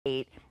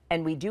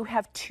And we do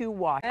have 2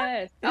 washes.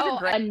 Yes. These are Oh,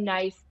 great. a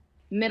nice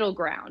middle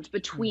ground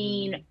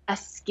between a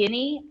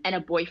skinny and a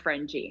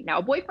boyfriend jean. Now,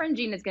 a boyfriend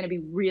jean is going to be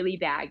really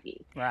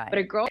baggy, but a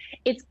Right. girl,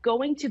 it's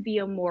going to be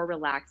a more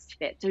relaxed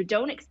fit. So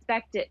don't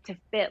expect it to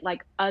fit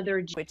like other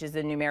jeans. Which is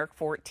a numeric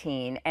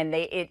 14, and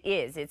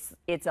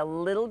it's a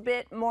little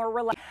bit more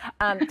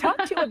relaxed. Talk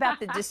to you about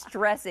the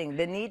distressing,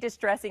 the knee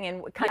distressing,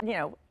 and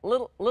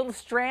little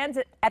strands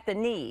at the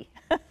knee.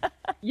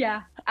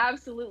 Yeah,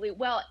 absolutely.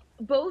 Well,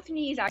 both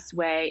knees are this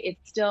way.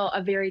 It's still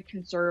a very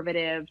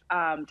conservative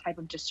type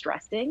of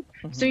distressing.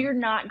 So you're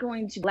not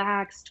going to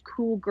relaxed,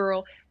 cool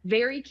girl,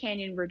 very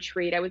canyon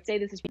retreat. I would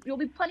say you'll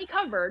be plenty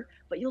covered,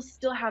 but you'll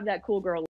still have that cool girl